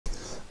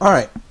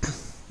Alright,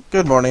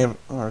 good morning,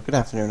 or good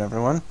afternoon,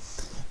 everyone.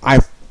 I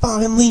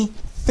finally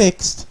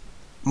fixed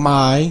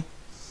my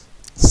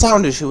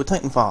sound issue with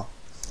Titanfall.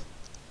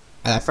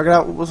 And I figured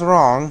out what was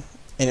wrong,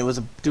 and it was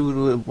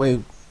due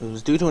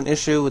to an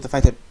issue with the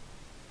fact that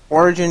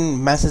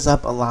Origin messes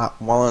up a lot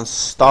while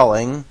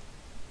installing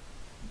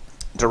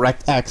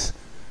DirectX,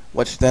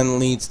 which then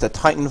leads to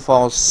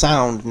Titanfall's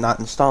sound not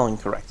installing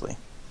correctly.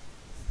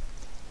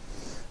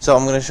 So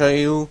I'm going to show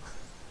you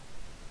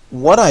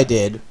what I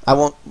did. I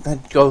won't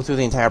go through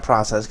the entire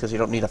process because you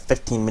don't need a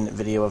 15-minute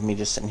video of me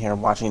just sitting here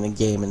watching the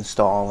game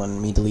install and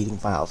me deleting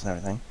files and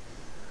everything.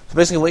 So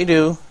basically what you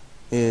do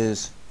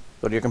is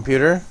go to your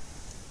computer,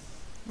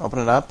 open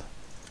it up,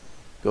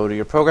 go to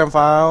your program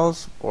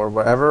files or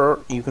wherever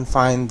you can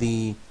find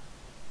the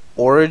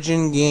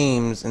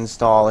OriginGames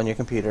install in your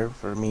computer.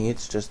 For me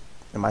it's just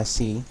MIC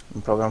in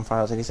program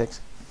files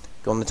 86.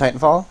 Go into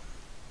Titanfall,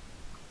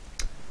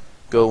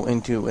 go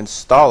into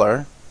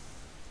installer,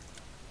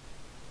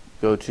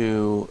 go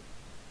to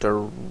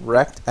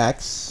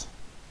DirectX,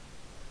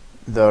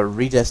 the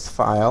redist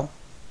file.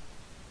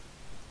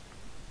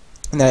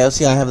 Now you'll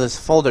see I have this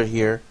folder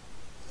here,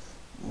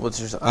 which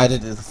is, I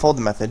did the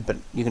folder method, but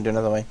you can do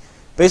another way.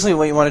 Basically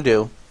what you want to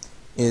do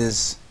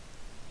is,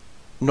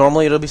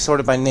 normally it'll be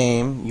sorted by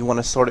name, you want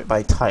to sort it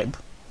by type,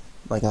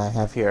 like I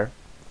have here.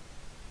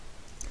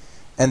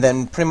 And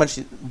then pretty much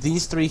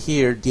these three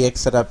here,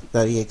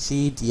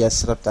 dxsetup.exe,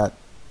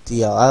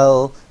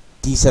 dssetup.dll,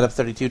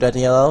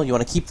 dsetup32.dll, you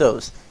want to keep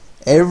those.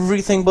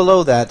 Everything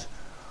below that,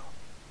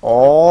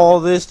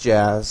 all this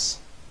jazz,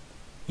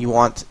 you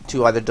want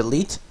to either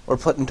delete or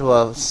put into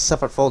a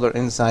separate folder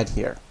inside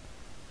here.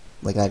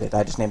 Like I did.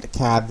 I just named it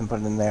cab and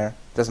put it in there.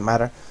 Doesn't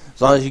matter.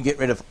 As long as you get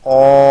rid of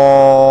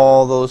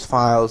all those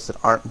files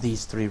that aren't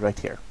these three right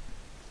here.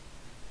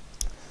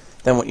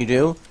 Then what you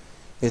do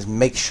is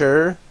make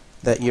sure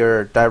that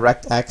your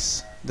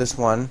DirectX, this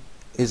one,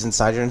 is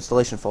inside your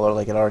installation folder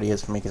like it already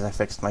is for me because I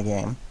fixed my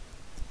game.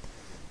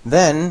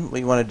 Then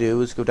what you want to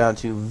do is go down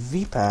to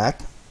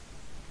vpack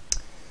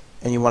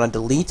and you want to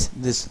delete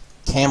this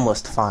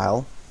cam.list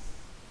file.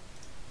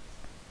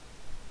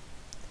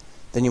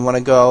 Then you want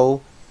to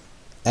go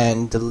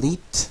and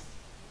delete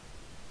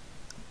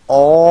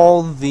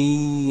all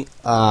the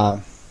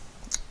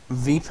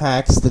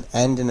vpacks that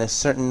end in a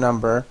certain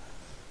number,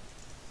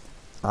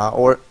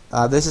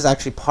 this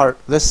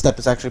step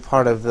is actually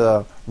part of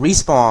the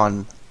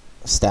respawn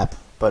step,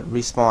 but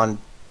respawn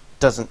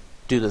doesn't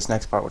do this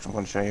next part, which I'm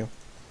going to show you.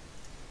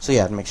 So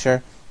yeah, to make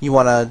sure, you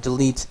want to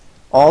delete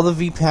all the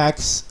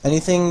vpacks,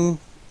 anything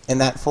in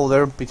that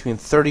folder between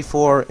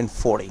 34 and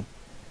 40.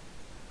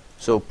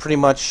 So pretty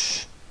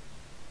much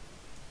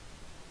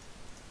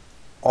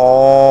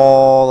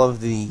all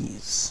of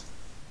these,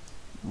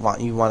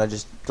 you want to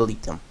just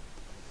delete them.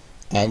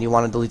 And you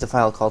want to delete the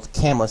file called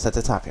cam.list at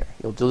the top here.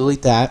 You'll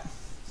delete that.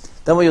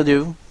 Then what you'll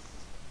do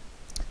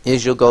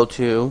is you'll go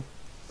to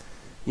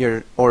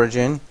your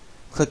Origin,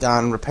 click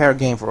on Repair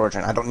Game for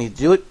Origin. I don't need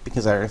to do it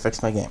because I already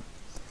fixed my game.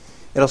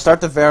 It'll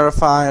start to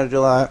verify and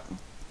do that.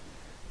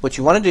 What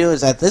you want to do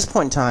is at this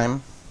point in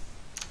time,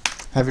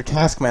 have your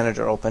Task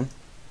Manager open.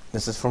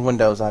 This is for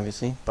Windows,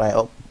 obviously,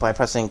 by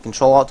pressing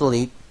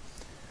Control-Alt-Delete.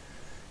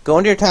 Go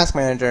into your Task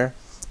Manager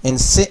and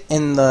sit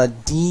in the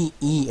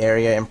DE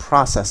area in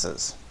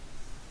Processes.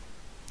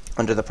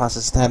 Under the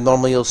Processes tab,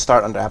 normally you'll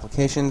start under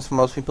Applications for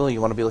most people. You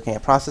want to be looking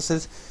at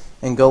Processes,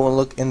 and go and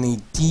look in the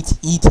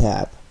DE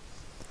tab.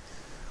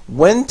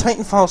 When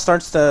Titanfall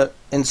starts to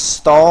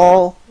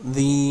install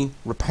the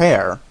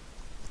repair,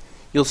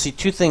 you'll see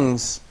two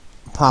things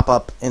pop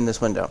up in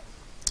this window.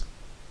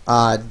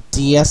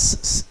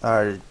 DX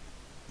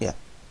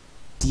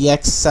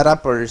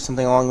setup or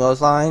something along those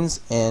lines,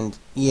 and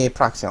EA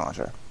proxy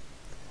launcher.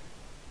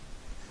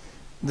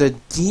 The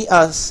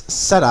DS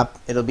setup,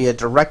 it'll be a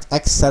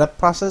DirectX setup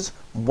process.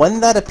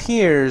 When that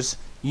appears,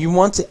 you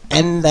want to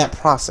end that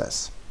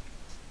process.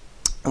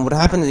 And what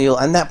happens is you'll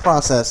end that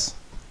process,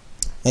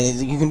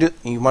 and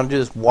you want to do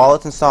this while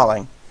it's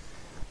installing.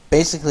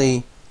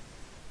 Basically,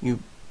 you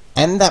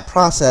end that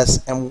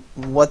process, and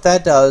what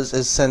that does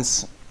is,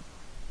 since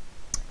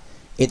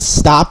it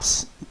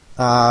stops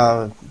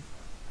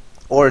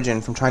Origin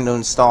from trying to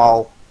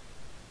install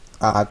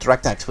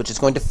DirectX, which is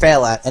going to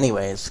fail at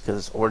anyways,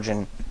 because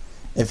Origin,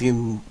 if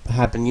you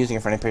have been using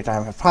it for any period of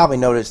time, have probably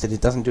noticed that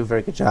it doesn't do a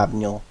very good job,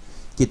 and you'll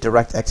get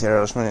DirectX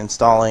errors when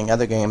installing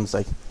other games.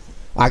 Like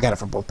I got it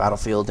for both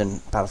Battlefield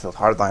and Battlefield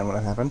Hardline when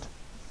it happened.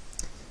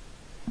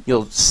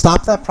 You'll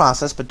stop that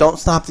process, but don't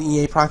stop the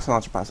EA proxy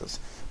launcher process.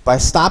 By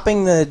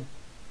stopping the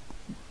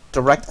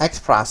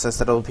DirectX process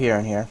that will appear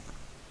in here,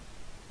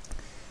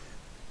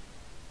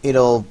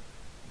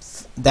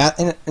 that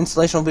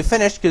installation will be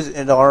finished because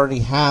it'll already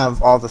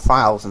have all the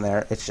files in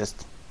there. It's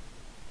just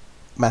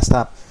messed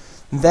up.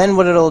 Then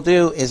what it'll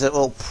do is it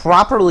will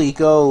properly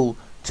go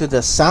to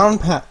the sound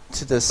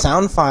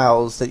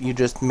files that you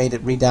just made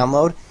it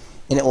re-download,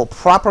 and it will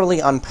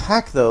properly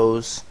unpack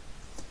those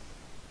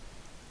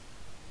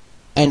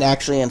and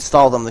actually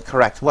install them the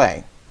correct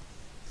way.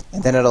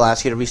 And then it'll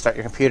ask you to restart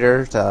your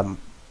computer to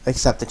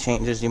accept the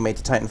changes you made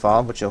to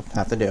Titanfall, which you'll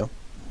have to do.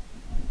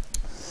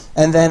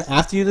 And then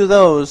after you do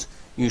those,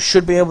 you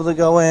should be able to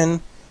go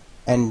in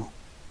and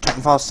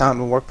Titanfall's sound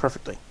will work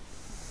perfectly.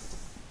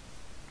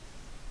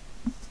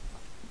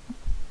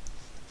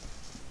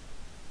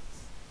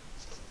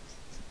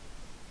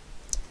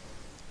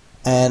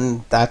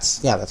 And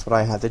that's what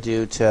I had to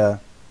do to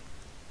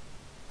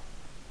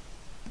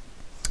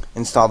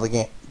install the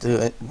game,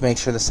 to make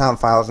sure the sound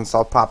file is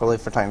installed properly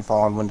for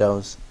Titanfall on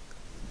Windows.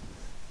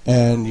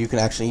 And you can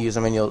actually use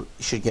them, and you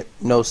should get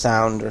no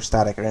sound or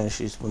static or any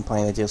issues when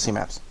playing the DLC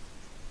maps.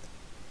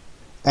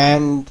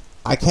 And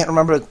I can't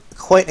remember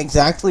quite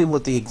exactly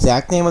what the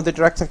exact name of the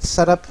DirectX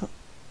setup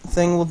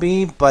thing will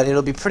be, but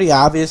it'll be pretty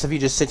obvious if you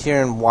just sit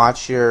here and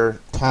watch your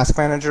task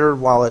manager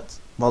while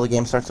the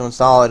game starts to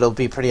install. It'll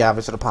be pretty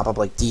obvious. It'll pop up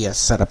like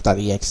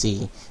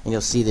dssetup.exe, and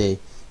you'll see the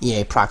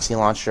EA proxy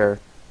launcher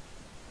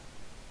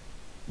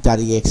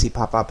 .exe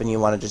pop up, and you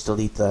want to just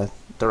delete the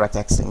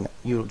DirectX thing.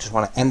 You just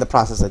want to end the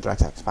process that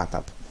DirectX popped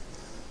up.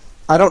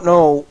 I don't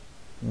know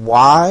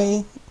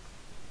why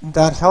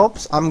that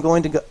helps. I'm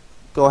going to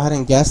go ahead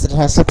and guess that it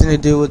has something to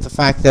do with the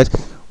fact that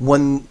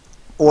when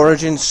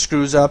Origin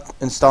screws up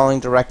installing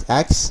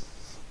DirectX,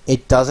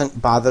 it doesn't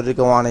bother to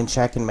go on and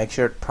check and make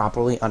sure it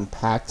properly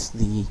unpacks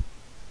the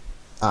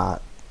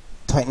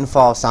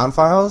Titanfall sound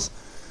files.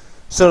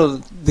 So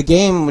the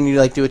game, when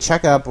you do a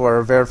checkup or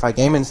a verify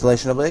game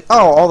installation, it'll be like,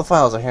 oh, all the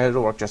files are here,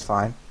 it'll work just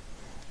fine.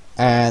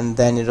 And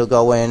then it'll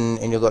go in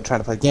and you'll go try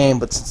to play the game,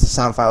 but since the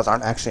sound files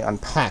aren't actually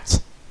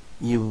unpacked,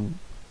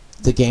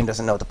 the game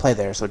doesn't know what to play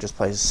there, so it just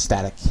plays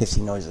static,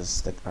 hissy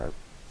noises that are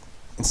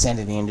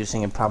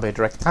insanity-inducing and probably a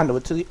direct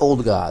conduit to the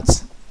old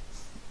gods.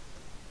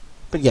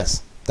 But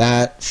yes,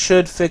 that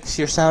should fix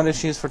your sound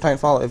issues for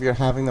Titanfall if you're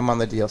having them on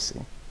the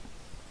DLC.